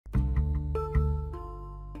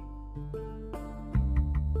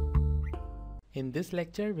In this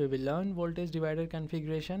lecture, we will learn voltage divider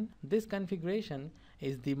configuration. This configuration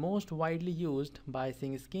is the most widely used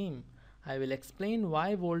biasing scheme. I will explain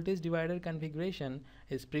why voltage divider configuration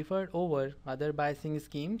is preferred over other biasing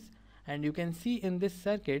schemes. And you can see in this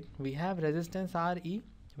circuit, we have resistance RE,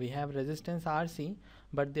 we have resistance RC,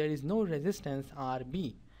 but there is no resistance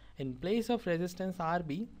RB. In place of resistance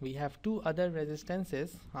RB, we have two other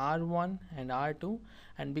resistances, R1 and R2,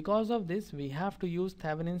 and because of this, we have to use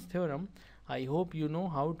Thevenin's theorem. I hope you know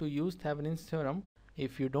how to use Thevenin's theorem.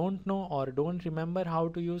 If you don't know or don't remember how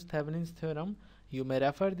to use Thevenin's theorem, you may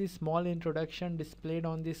refer the small introduction displayed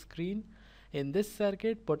on the screen. In this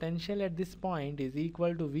circuit, potential at this point is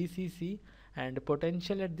equal to VCC, and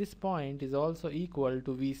potential at this point is also equal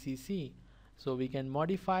to VCC. So we can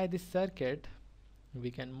modify this circuit. In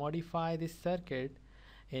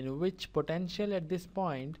which potential at this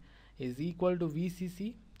point is equal to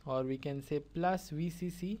VCC, or we can say plus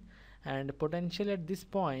VCC, and potential at this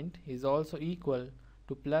point is also equal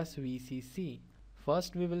to plus VCC.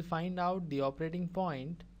 First we will find out the operating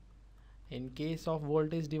point in case of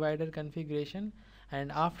voltage divider configuration,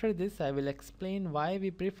 and after this I will explain why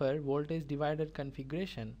we prefer voltage divider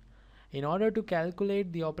configuration. In order to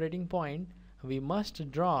calculate the operating point, we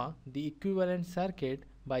must draw the equivalent circuit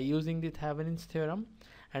by using the Thevenin's theorem,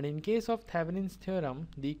 and in case of Thevenin's theorem,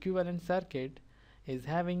 the equivalent circuit is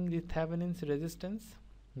having the Thevenin's resistance.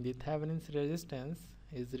 The Thevenin's resistance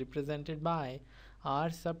is represented by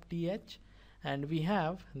R sub Th, and we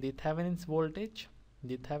have the Thevenin's voltage.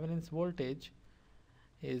 The Thevenin's voltage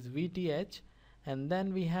is Vth, and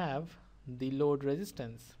then we have the load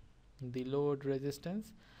resistance.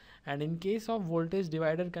 And in case of voltage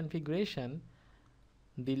divider configuration,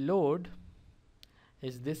 the load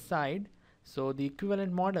is this side, so the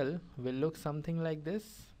equivalent model will look something like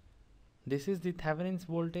this. This is the Thevenin's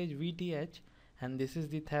voltage Vth, and this is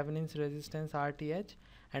the Thevenin's resistance Rth,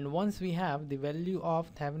 and once we have the value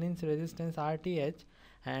of Thevenin's resistance Rth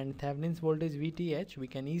and Thevenin's voltage Vth, we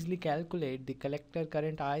can easily calculate the collector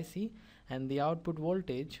current IC and the output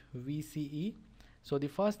voltage VCE. So the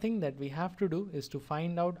first thing that we have to do is to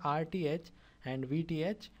find out Rth and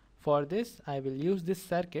Vth. For this, I will use this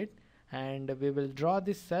circuit, and we will draw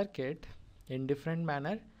this circuit in different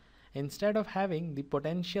manner. Instead of having the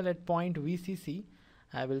potential at point VCC,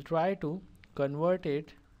 I will try to convert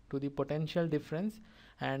it to the potential difference,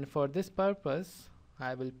 and for this purpose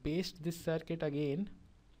I will paste this circuit again.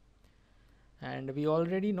 And we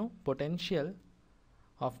already know potential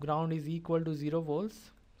of ground is equal to 0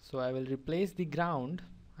 volts, so I will replace the ground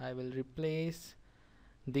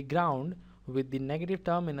with the negative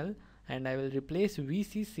terminal, and I will replace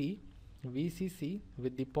VCC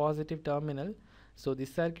with the positive terminal. So the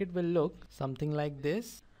circuit will look something like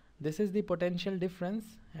this. This is the potential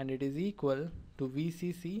difference, and it is equal to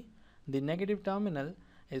VCC. The negative terminal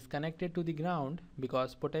is connected to the ground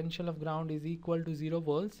because potential of ground is equal to 0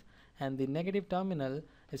 volts, and the negative terminal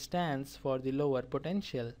stands for the lower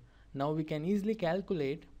potential. Now we can easily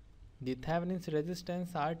calculate the Thevenin's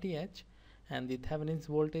resistance Rth and the Thevenin's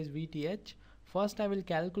voltage Vth. First I will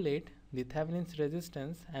calculate the Thevenin's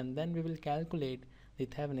resistance, and then we will calculate the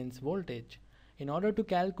Thevenin's voltage. In order to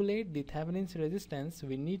calculate the Thevenin's resistance,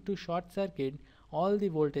 we need to short circuit all the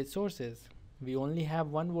voltage sources. We only have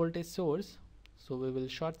one voltage source, so we will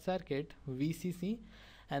short circuit VCC,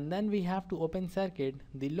 and then we have to open circuit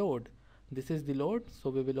the load. This is the load, so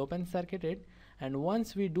we will open circuit it, and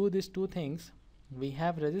once we do these two things, we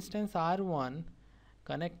have resistance R1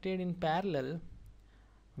 connected in parallel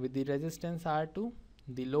with the resistance R2.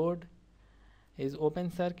 The load is open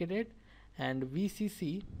circuited, and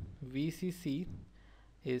VCC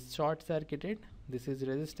is short circuited. This is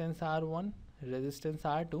resistance R1, resistance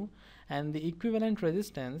R2, and the equivalent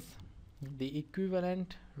resistance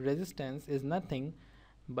is nothing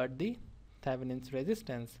but the Thevenin's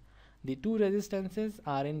resistance. The two resistances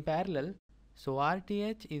are in parallel, so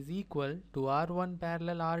Rth is equal to R1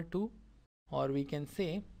 parallel R2, or we can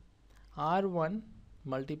say R1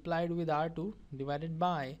 multiplied with R2 divided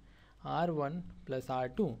by R1 plus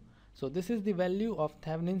R2. So this is the value of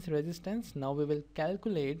Thevenin's resistance. Now we will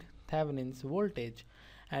calculate Thevenin's voltage,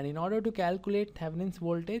 and in order to calculate Thevenin's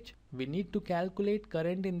voltage, we need to calculate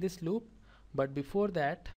current in this loop. But before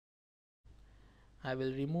that, I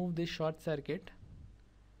will remove this short circuit,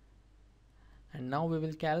 and now we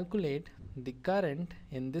will calculate the current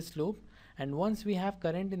in this loop. And once we have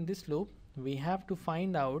current in this loop, we have to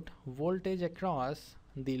find out voltage across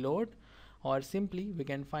the load, or simply we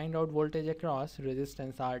can find out voltage across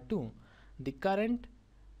resistance R2. The current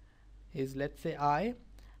is, let's say, I,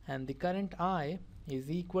 and the current I is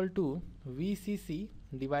equal to VCC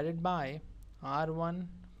divided by R1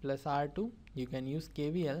 plus R2. you can use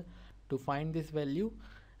KVL to find this value.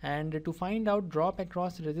 And to find out drop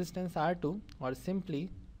across resistance R2, or simply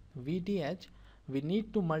VTH, we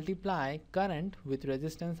need to multiply current with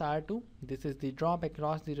resistance R2. This is the drop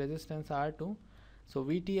across the resistance R2. So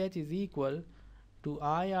VTH is equal to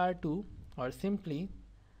IR2, or simply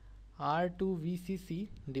R2 VCC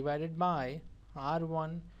divided by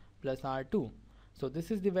R1 plus R2. So this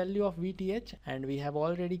is the value of VTH, and we have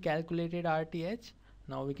already calculated RTH.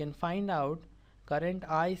 Now we can find out current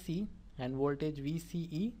IC and voltage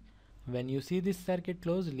VCE. When you see this circuit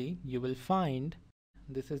closely, you will find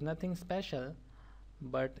this is nothing special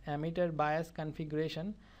but ammeter bias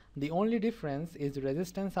configuration. The only difference is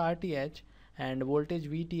resistance RTH and voltage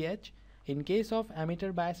VTH. In case of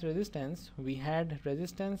ammeter bias resistance, we had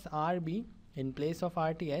resistance RB in place of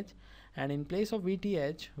RTH, and in place of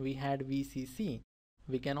VTH we had VCC.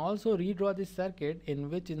 We can also redraw this circuit, in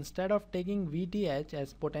which instead of taking VTH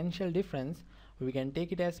as potential difference, we can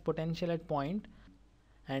take it as potential at point,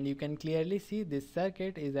 and you can clearly see this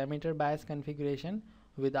circuit is ammeter bias configuration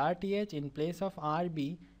with RTH in place of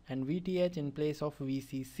RB and VTH in place of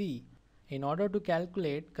VCC. In order to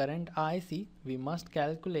calculate current IC, we must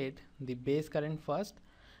calculate the base current first,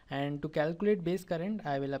 and to calculate base current,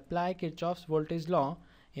 I will apply Kirchhoff's voltage law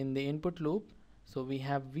in the input loop. So we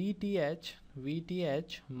have VTH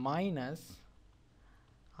minus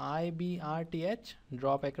IB RTH,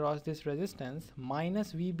 drop across this resistance,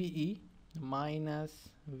 minus VBE minus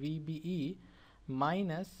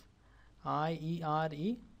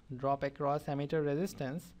IERE, drop across ammeter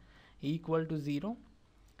resistance, equal to 0.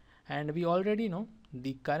 And we already know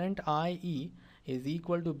the current IE is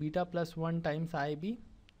equal to beta plus 1 times IB.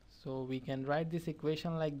 So we can write this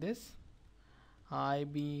equation like this: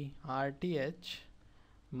 IB RTH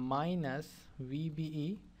minus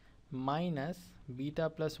VBE minus beta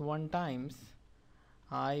plus 1 times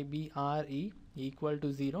IBRE equal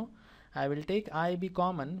to 0. I will take IB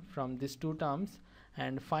common from these two terms,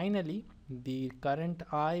 and finally the current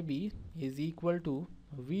IB is equal to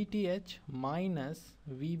VTH minus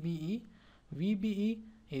VBE. VBE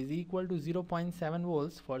is equal to 0.7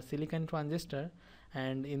 volts for silicon transistor,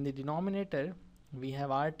 and in the denominator we have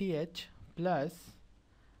RTH plus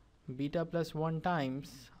beta plus 1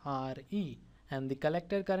 times RE, and the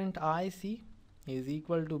collector current IC is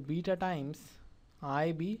equal to beta times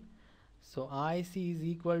IB. So IC is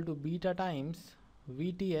equal to beta times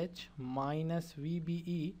VTH minus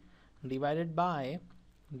VBE divided by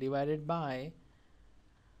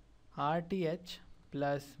RTH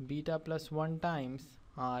plus beta plus 1 times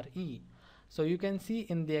RE. So you can see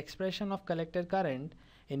in the expression of collector current,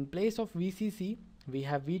 in place of VCC we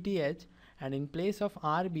have VTH, and in place of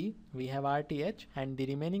RB we have RTH, and the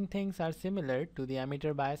remaining things are similar to the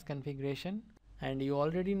ammeter bias configuration. And you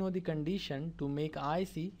already know the condition to make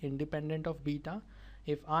IC independent of beta.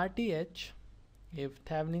 If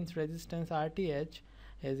Thevenin's resistance RTH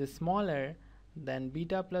is smaller than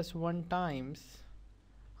beta plus 1 times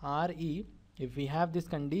RE, if we have this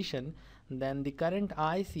condition, then the current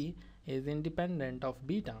IC is independent of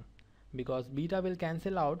beta, because beta will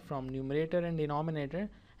cancel out from numerator and denominator,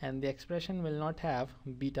 and the expression will not have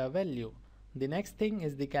beta value. The next thing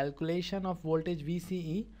is the calculation of voltage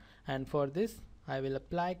VCE, and for this I will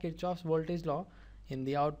apply Kirchhoff's voltage law in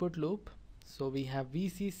the output loop. So we have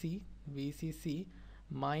VCC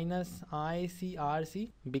minus ICRC,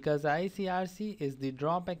 because ICRC is the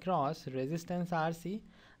drop across resistance RC.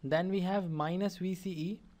 Then we have minus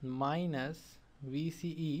VCE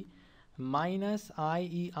minus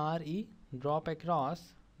IERE, drop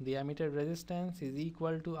across the ammeter resistance, is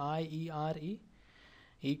equal to IERE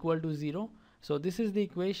equal to 0. So this is the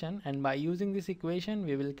equation, and by using this equation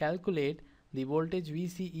we will calculate the voltage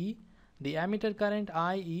VCE. The ammeter current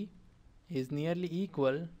IE is nearly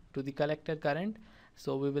equal to the collector current,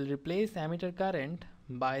 so we will replace ammeter current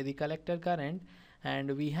by the collector current,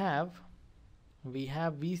 and we have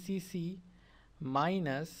VCC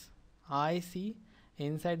minus IC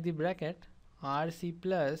inside the bracket RC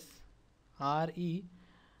plus RE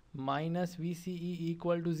minus VCE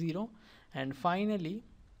equal to 0, and finally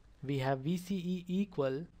we have VCE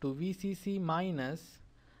equal to VCC minus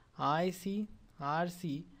IC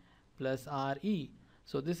RC plus RE.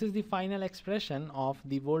 So this is the final expression of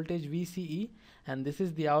the voltage VCE, and this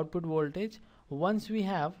is the output voltage. Once we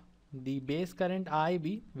have the base current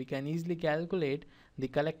IB, we can easily calculate the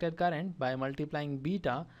collector current by multiplying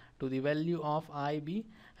beta to the value of IB,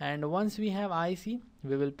 and once we have IC,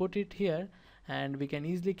 we will put it here and we can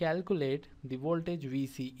easily calculate the voltage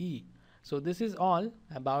VCE. So this is all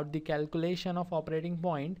about the calculation of operating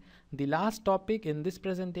point. The last topic in this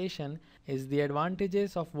presentation is the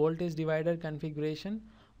advantages of voltage divider configuration.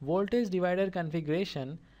 Voltage divider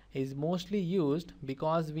configuration is mostly used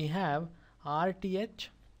because we have RTH.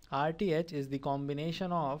 RTH is the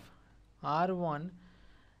combination of R1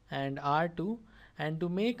 and R2, and to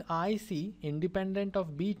make IC independent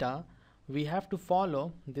of beta, we have to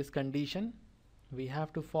follow this condition.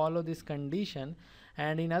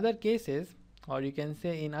 And in other cases, or you can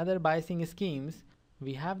say in other biasing schemes,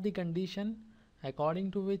 we have the condition according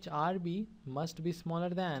to which RB must be smaller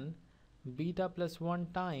than beta plus 1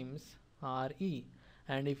 times RE.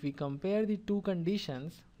 And if we compare the two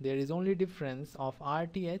conditions, there is only difference of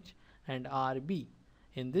RTH and RB.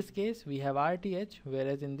 In this case we have RTH,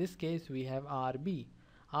 whereas in this case we have RB.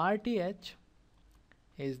 RTH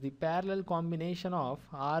is the parallel combination of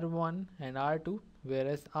R1 and R2,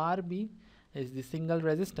 whereas RB is the single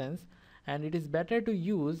resistance, and it is better to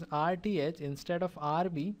use RTH instead of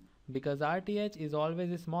RB because RTH is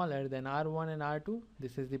always smaller than R1 and R2.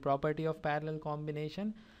 This is the property of parallel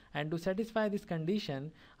combination, and to satisfy this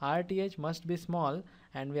condition, RTH must be small,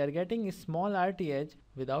 and we are getting a small RTH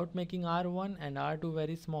without making R1 and R2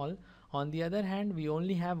 very small. On the other hand, we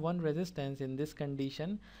only have one resistance in this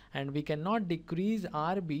condition, and we cannot decrease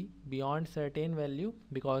RB beyond certain value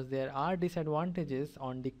because there are disadvantages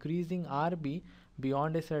on decreasing RB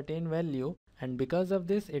beyond a certain value, and because of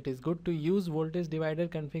this it is good to use voltage divider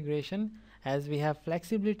configuration as we have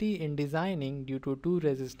flexibility in designing due to two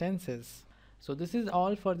resistances. So this is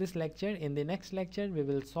all for this lecture. In the next lecture we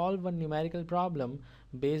will solve one numerical problem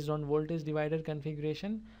based on voltage divider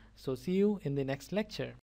configuration. So see you in the next lecture.